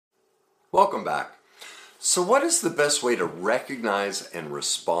Welcome back. So, what is the best way to recognize and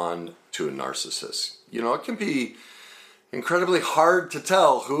respond to a narcissist? It can be incredibly hard to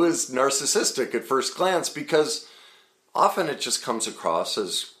tell who is narcissistic at first glance because often it just comes across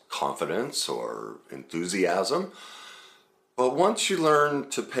as confidence or enthusiasm. But once you learn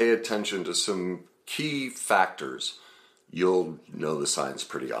to pay attention to some key factors, you'll know the signs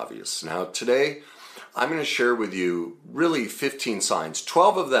pretty obvious. Now, today, I'm going to share with you really 15 signs.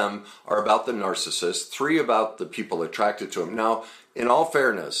 12 of them are about the narcissist, 3 about the people attracted to him. Now, in all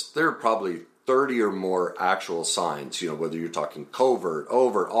fairness, there are probably 30 or more actual signs, whether you're talking covert,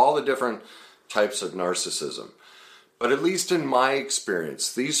 overt, all the different types of narcissism. But at least in my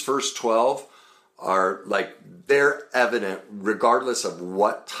experience, these first 12 are they're evident regardless of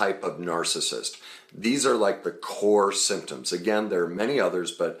what type of narcissist. These are like the core symptoms. Again, there are many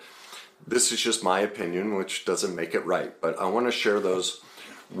others, but this is just my opinion, which doesn't make it right. But I want to share those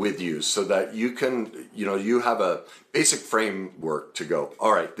with you so that you can, you have a basic framework to go,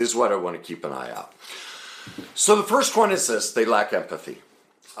 all right, this is what I want to keep an eye out. So the first one is this: they lack empathy.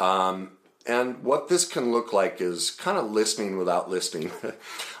 And what this can look like is kind of listening without listening.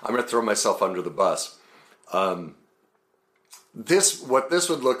 I'm going to throw myself under the bus. What this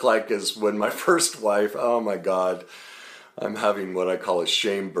would look like is when my first wife, oh my God, I'm having what I call a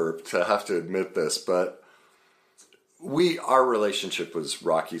shame burp to have to admit this, but our relationship was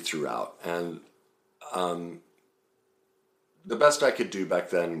rocky throughout. And the best I could do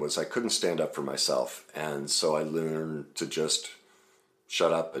back then was I couldn't stand up for myself. And so I learned to just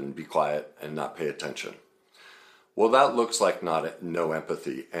shut up and be quiet and not pay attention. Well, that looks like no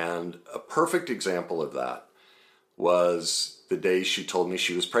empathy. And a perfect example of that was the day she told me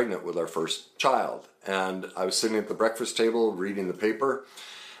she was pregnant with our first child. And I was sitting at the breakfast table reading the paper,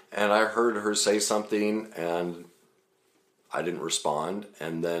 and I heard her say something, and I didn't respond.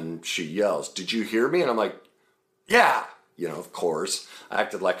 And then she yells, "Did you hear me?" And I'm like, "Yeah." Of course. I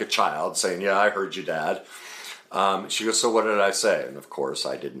acted like a child saying, "Yeah, I heard you, Dad." She goes, "So what did I say?" And of course,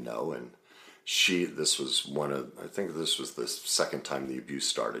 I didn't know. And I think this was the second time the abuse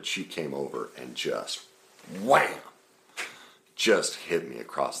started. She came over and just wham! Just hit me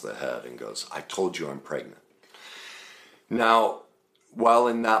across the head and goes, "I told you I'm pregnant." Now, while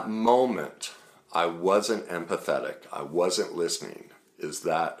in that moment I wasn't empathetic, I wasn't listening, is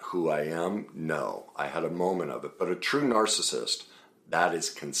that who I am? No. I had a moment of it. But a true narcissist, that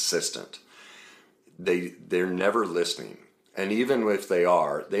is consistent. They're never listening. And even if they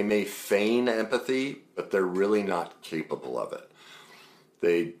are, they may feign empathy, but they're really not capable of it.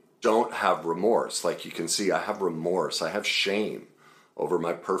 They don't have remorse. Like you can see, I have remorse. I have shame over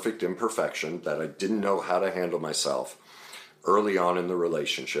my perfect imperfection that I didn't know how to handle myself early on in the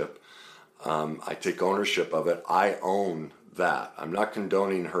relationship. I take ownership of it. I own that. I'm not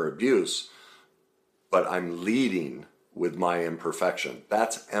condoning her abuse, but I'm leading with my imperfection.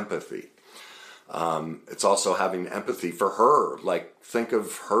 That's empathy. It's also having empathy for her. Like, think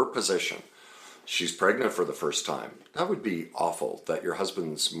of her position. She's pregnant for the first time. That would be awful that your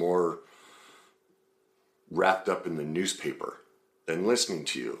husband's more wrapped up in the newspaper than listening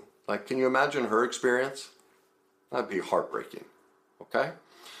to you. Like, can you imagine her experience? That'd be heartbreaking. Okay?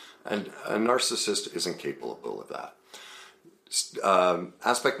 And a narcissist isn't capable of that.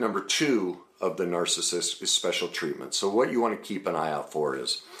 Aspect number 2 of the narcissist is special treatment. So what you want to keep an eye out for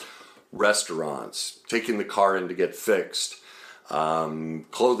is restaurants, taking the car in to get fixed,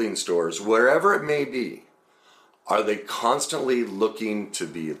 clothing stores, wherever it may be. Are they constantly looking to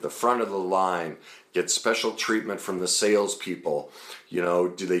be at the front of the line, get special treatment from the salespeople?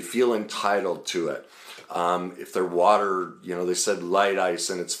 Do they feel entitled to it? If their water, they said light ice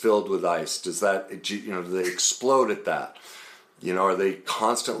and it's filled with ice, do they explode at that? Are they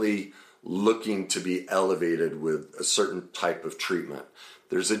constantly looking to be elevated with a certain type of treatment?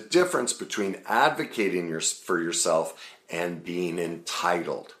 There's a difference between advocating for yourself and being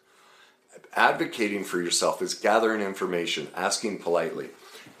entitled. Advocating for yourself is gathering information, asking politely.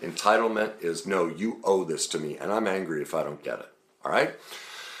 Entitlement is, no, you owe this to me, and I'm angry if I don't get it. All right?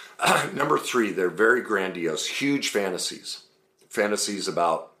 Number 3, they're very grandiose, huge fantasies. Fantasies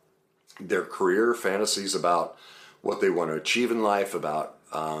about their career, fantasies about what they want to achieve in life, about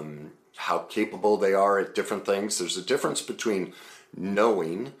how capable they are at different things. There's a difference between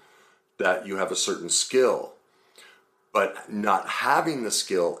knowing that you have a certain skill, but not having the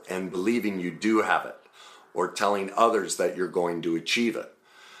skill and believing you do have it, or telling others that you're going to achieve it.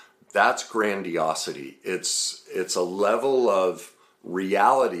 That's grandiosity. It's a level of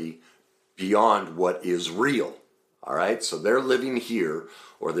reality beyond what is real. All right? So they're living here,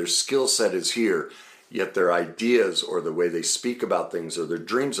 or their skill set is here, yet their ideas or the way they speak about things or their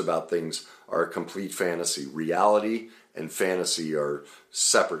dreams about things are a complete fantasy. Reality and fantasy are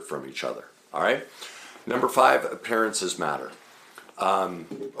separate from each other. All right? Number 5, appearances matter.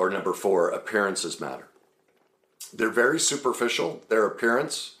 Or number 4, appearances matter. They're very superficial. Their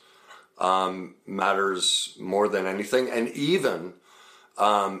appearance matters more than anything. And even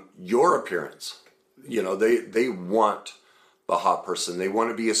your appearance. You know, they want the hot person. They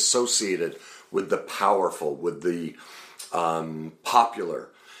want to be associated with the powerful, with the popular.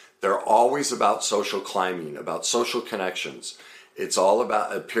 They're always about social climbing, about social connections. It's all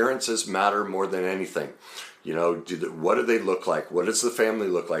about appearances matter more than anything. You know, what do they look like? What does the family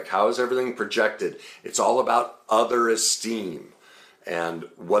look like? How is everything projected? It's all about other esteem and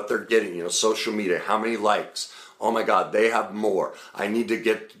what they're getting. You know, social media, how many likes? Oh my God, they have more. I need to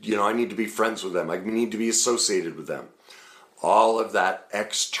get, you know, I need to be friends with them. I need to be associated with them. All of that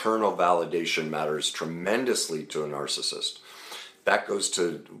external validation matters tremendously to a narcissist. That goes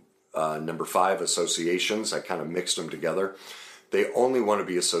to number 5, associations. I kind of mixed them together. They only want to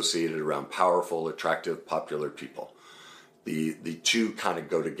be associated around powerful, attractive, popular people. The two kind of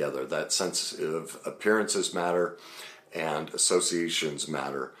go together. That sense of appearances matter and associations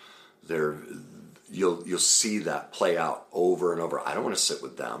matter. You'll see that play out over and over. I don't want to sit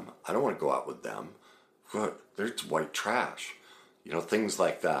with them. I don't want to go out with them. They're white trash. You know, things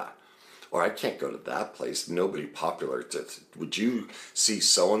like that. Or I can't go to that place. Nobody popular. Would you see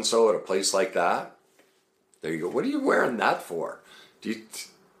so-and-so at a place like that? There you go. What are you wearing that for? Do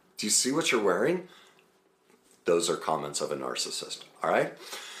you see what you're wearing? Those are comments of a narcissist. All right.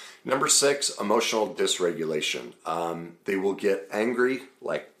 Number 6, emotional dysregulation. They will get angry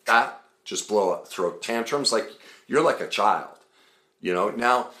like that, just blow up, throw tantrums like you're like a child. You know.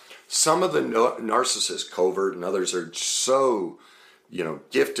 Now, some of the narcissists, covert and others, are so, you know,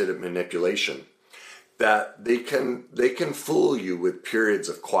 gifted at manipulation that they can fool you with periods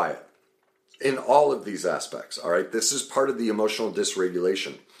of quiet. In all of these aspects, all right? This is part of the emotional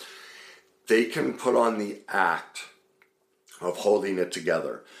dysregulation. They can put on the act of holding it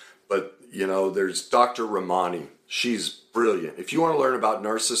together. But, you know, there's Dr. Ramani. She's brilliant. If you want to learn about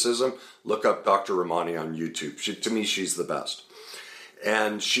narcissism, look up Dr. Ramani on YouTube. To me, she's the best.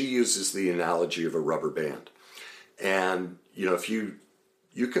 And she uses the analogy of a rubber band. And, you know, if you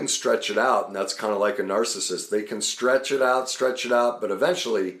can stretch it out, and that's kind of like a narcissist. They can stretch it out, but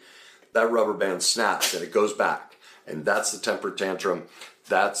eventually that rubber band snaps and it goes back. And that's the temper tantrum.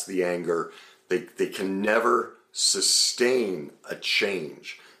 That's the anger. They can never sustain a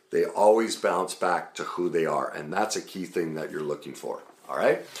change. They always bounce back to who they are. And that's a key thing that you're looking for. All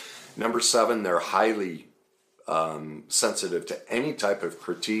right. Number 7, they're highly sensitive to any type of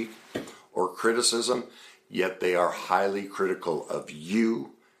critique or criticism, yet they are highly critical of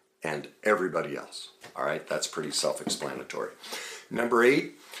you and everybody else. All right. That's pretty self-explanatory. Number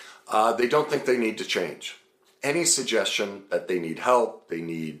 8, they don't think they need to change. Any suggestion that they need help, they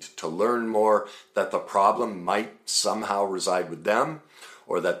need to learn more, that the problem might somehow reside with them,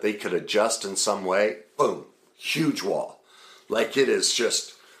 or that they could adjust in some way, boom, huge wall. Like it is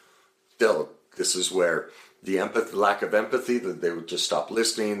just filled. This is where the lack of empathy, that they would just stop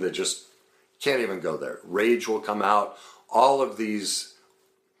listening, they just can't even go there. Rage will come out. All of their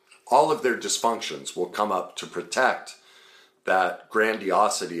dysfunctions will come up to protect that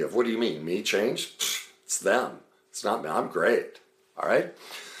grandiosity of, what do you mean, me change? It's them. It's not me. I'm great. All right?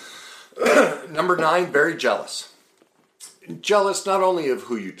 Number 9, very jealous. Jealous not only of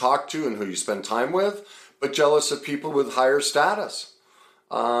who you talk to and who you spend time with, but jealous of people with higher status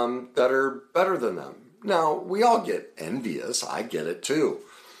that are better than them. Now, we all get envious. I get it too.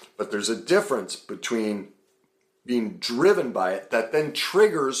 But there's a difference between being driven by it that then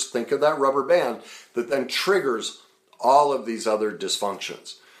triggers, think of that rubber band, that then triggers all of these other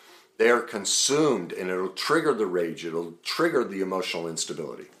dysfunctions. They are consumed and it'll trigger the rage. It'll trigger the emotional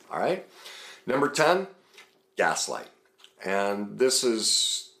instability. All right? Number 10, gaslight. And this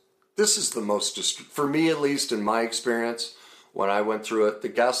is the most, for me at least in my experience, when I went through it, the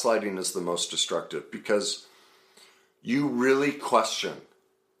gaslighting is the most destructive because you really question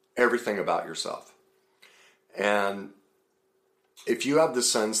everything about yourself. And if you have the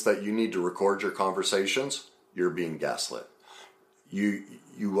sense that you need to record your conversations, you're being gaslit. You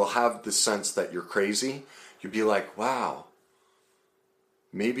will have the sense that you're crazy. You'll be like, wow,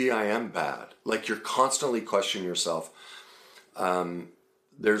 maybe I am bad. Like you're constantly questioning yourself.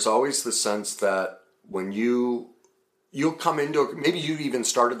 There's always the sense that when you'll come into, maybe you even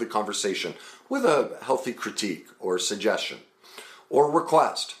started the conversation with a healthy critique or suggestion or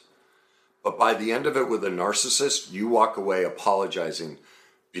request. But by the end of it with a narcissist, you walk away apologizing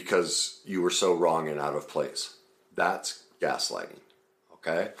because you were so wrong and out of place. That's gaslighting,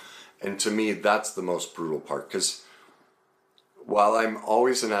 okay? And to me, that's the most brutal part, because while I'm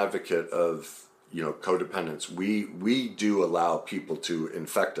always an advocate of, codependence, we do allow people to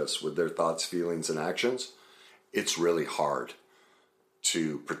infect us with their thoughts, feelings, and actions. It's really hard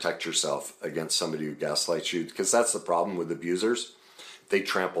to protect yourself against somebody who gaslights you, because that's the problem with abusers. They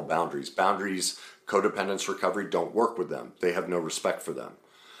trample boundaries. Boundaries, codependence recovery don't work with them. They have no respect for them.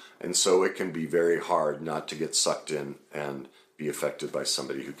 And so it can be very hard not to get sucked in and be affected by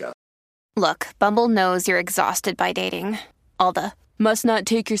somebody who gaslights. Look, Bumble knows you're exhausted by dating. All the must not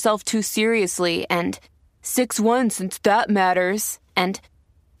take yourself too seriously and 6'1" since that matters. And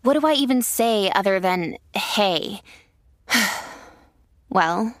what do I even say other than, hey?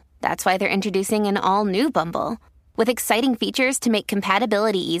 Well, that's why they're introducing an all-new Bumble with exciting features to make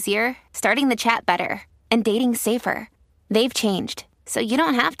compatibility easier, starting the chat better, and dating safer. They've changed, so you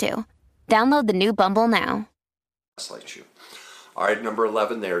don't have to. Download the new Bumble now. Gaslight you. All right, number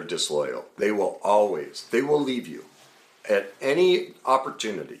 11, they are disloyal. They will leave you at any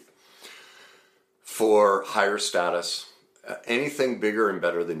opportunity for higher status, anything bigger and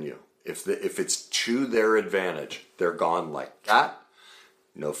better than you. If it's to their advantage, they're gone like that.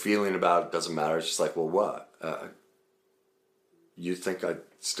 No feeling about it, doesn't matter. It's just like, well, what? You think I'd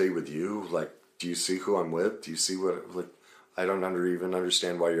stay with you? Like, do you see who I'm with? Do you see what, like, I don't even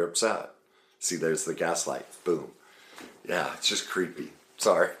understand why you're upset. See, there's the gaslight. Boom. Yeah, it's just creepy.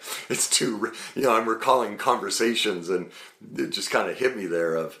 Sorry. It's too, I'm recalling conversations and it just kind of hit me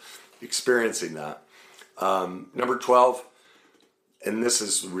there of experiencing that. Number 12, and this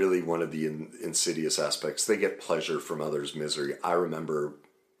is really one of the insidious aspects. They get pleasure from others' misery. I remember,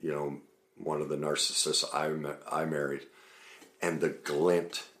 one of the narcissists I married, and the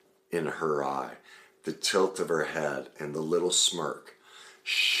glint in her eye, the tilt of her head, and the little smirk.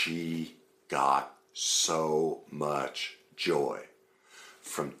 She got so much joy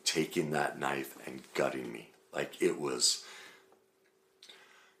from taking that knife and gutting me. Like it was,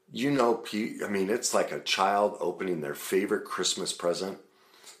 it's like a child opening their favorite Christmas present.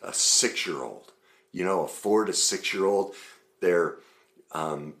 A 6-year-old, a 4 to 6-year-old, they're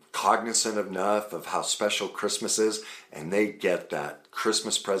cognizant enough of how special Christmas is, and they get that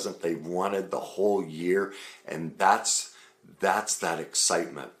Christmas present they've wanted the whole year, and that's that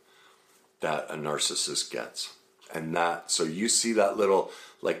excitement that a narcissist gets. And so you see that little,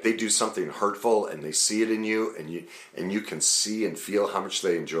 like they do something hurtful and they see it in you, and you can see and feel how much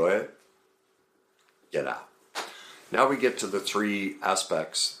they enjoy it. Get out. Now we get to the 3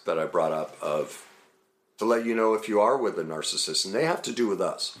 aspects that I brought up to let you know if you are with a narcissist, and they have to do with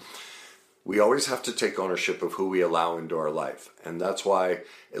us. We always have to take ownership of who we allow into our life. And that's why,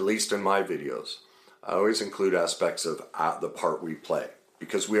 at least in my videos, I always include aspects of the part we play,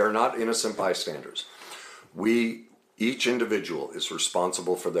 because we are not innocent bystanders. Each individual is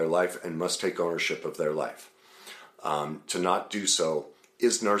responsible for their life and must take ownership of their life. To not do so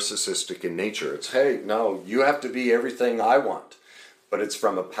is narcissistic in nature. It's, hey, no, you have to be everything I want. But it's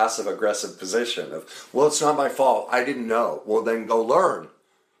from a passive-aggressive position of, well, it's not my fault. I didn't know. Well, then go learn.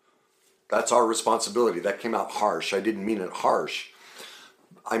 That's our responsibility. That came out harsh. I didn't mean it harsh.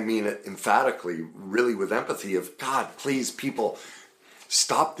 I mean it emphatically, really with empathy of, God, please, people,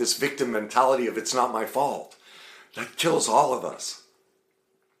 stop this victim mentality of it's not my fault. That kills all of us.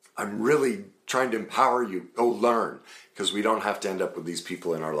 I'm really trying to empower you. Go learn, because we don't have to end up with these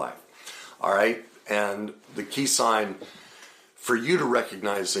people in our life. All right? And the key sign for you to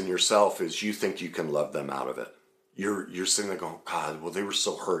recognize in yourself is you think you can love them out of it. You're sitting there going, God, well, they were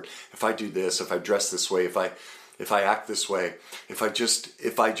so hurt. If I do this, if I dress this way, if I act this way, if I just.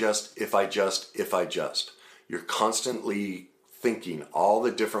 You're constantly thinking all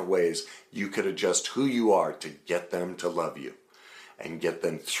the different ways you could adjust who you are to get them to love you and get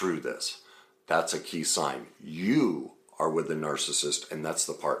them through this. That's a key sign. You are with a narcissist, and that's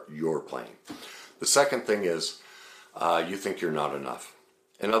the part you're playing. The second thing is you think you're not enough.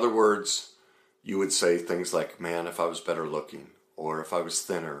 In other words, you would say things like, man, if I was better looking, or if I was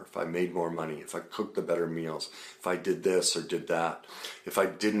thinner, if I made more money, if I cooked the better meals, if I did this or did that, if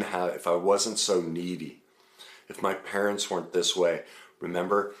I wasn't so needy, if my parents weren't this way.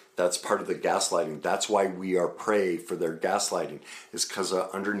 Remember, that's part of the gaslighting. That's why we are prey for their gaslighting, is because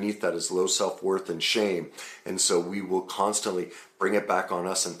underneath that is low self-worth and shame. And so we will constantly bring it back on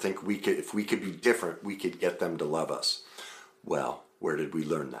us and think if we could be different, we could get them to love us. Well, where did we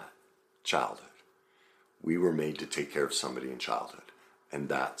learn that? Childhood. We were made to take care of somebody in childhood. And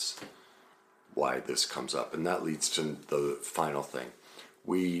that's why this comes up. And that leads to the final thing.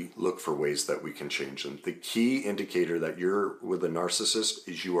 we look for ways that we can change them. The key indicator that you're with a narcissist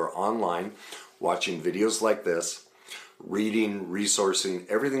is you are online watching videos like this, reading, resourcing,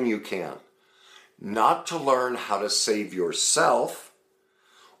 everything you can, not to learn how to save yourself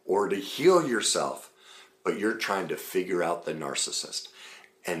or to heal yourself, but you're trying to figure out the narcissist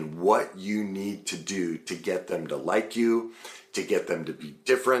and what you need to do to get them to like you, to get them to be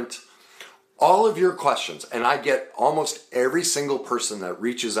different. All of your questions, and I get almost every single person that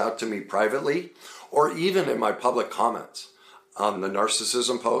reaches out to me privately or even in my public comments on the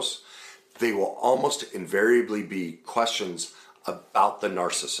narcissism posts, they will almost invariably be questions about the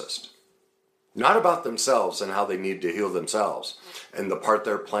narcissist. Not about themselves and how they need to heal themselves and the part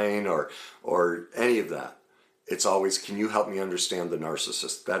they're playing or any of that. It's always, can you help me understand the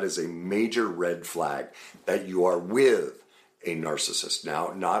narcissist? That is a major red flag that you are with a narcissist.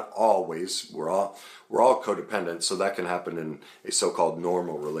 Now, not always. We're all codependent, so that can happen in a so-called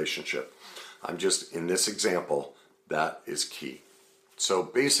normal relationship. I'm just, in this example, that is key. So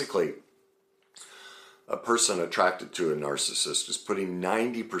basically, a person attracted to a narcissist is putting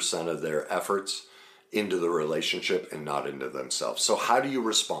 90% of their efforts into the relationship and not into themselves. So how do you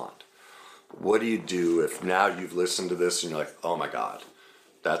respond? What do you do if now you've listened to this and you're like, oh my God,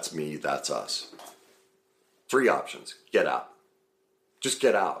 that's me, that's us? 3 options. Get out. Just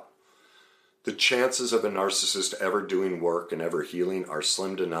get out. The chances of a narcissist ever doing work and ever healing are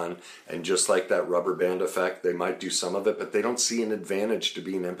slim to none. And just like that rubber band effect, they might do some of it, but they don't see an advantage to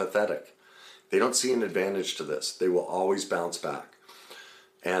being empathetic. They don't see an advantage to this. They will always bounce back.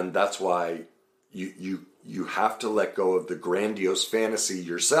 And that's why you have to let go of the grandiose fantasy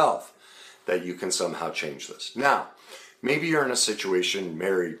yourself that you can somehow change this. Now, maybe you're in a situation,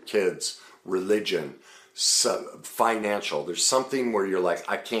 married, kids, religion, financial. There's something where you're like,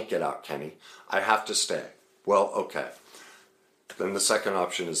 I can't get out, Kenny. I have to stay. Well, okay. Then the second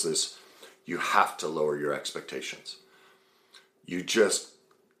option is this. You have to lower your expectations.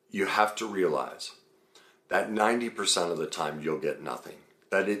 You have to realize that 90% of the time you'll get nothing,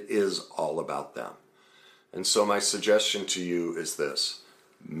 that it is all about them. And so my suggestion to you is this: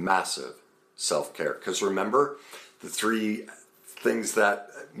 massive self-care. Because remember, the 3 things that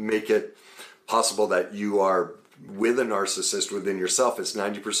make it possible that you are with a narcissist within yourself is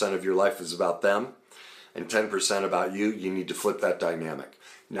 90% of your life is about them and 10% about you. You need to flip that dynamic.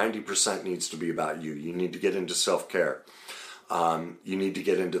 90% needs to be about you. You need to get into self-care. You need to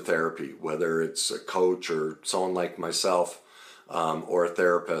get into therapy, whether it's a coach or someone like myself or a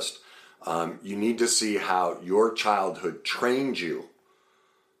therapist. You need to see how your childhood trained you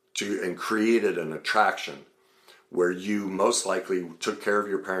to and created an attraction where you most likely took care of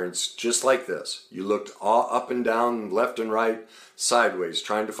your parents just like this. You looked all up and down, left and right, sideways,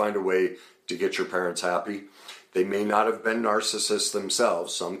 trying to find a way to get your parents happy. They may not have been narcissists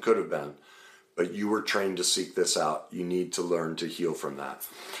themselves, some could have been, but you were trained to seek this out. You need to learn to heal from that.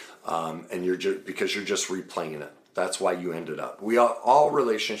 And because you're just replaying it. That's why you ended up. All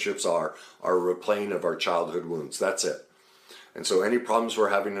relationships are a replaying of our childhood wounds. That's it. And so any problems we're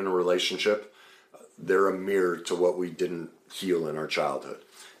having in a relationship, they're a mirror to what we didn't heal in our childhood.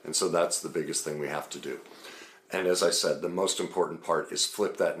 And so that's the biggest thing we have to do. And as I said, the most important part is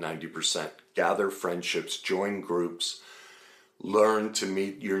flip that 90%. Gather friendships, join groups, learn to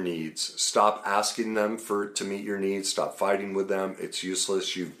meet your needs. Stop asking them to meet your needs. Stop fighting with them. It's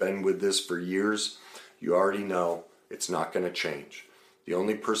useless. You've been with this for years. You already know it's not going to change. The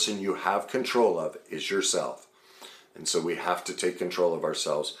only person you have control of is yourself. And so we have to take control of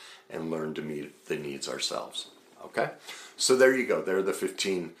ourselves and learn to meet the needs ourselves. Okay? So there you go. There are the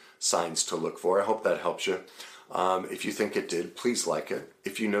 15 signs to look for. I hope that helps you. If you think it did, please like it.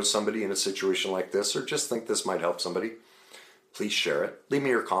 If you know somebody in a situation like this or just think this might help somebody, please share it. Leave me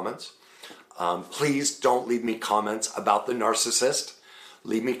your comments. Please don't leave me comments about the narcissist.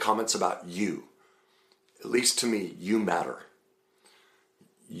 Leave me comments about you. At least to me, you matter.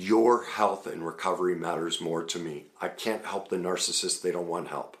 Your health and recovery matters more to me. I can't help the narcissist. They don't want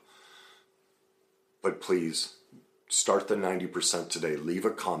help. But please, start the 90% today. Leave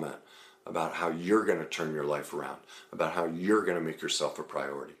a comment about how you're going to turn your life around, about how you're going to make yourself a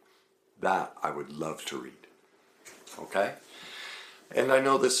priority. That I would love to read. Okay? And I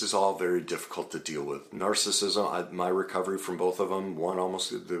know this is all very difficult to deal with. Narcissism, my recovery from both of them,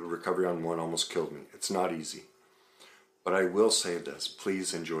 the recovery on one almost killed me. It's not easy. But I will say this,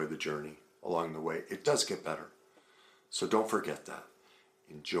 please enjoy the journey along the way. It does get better. So don't forget that.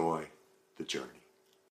 Enjoy the journey.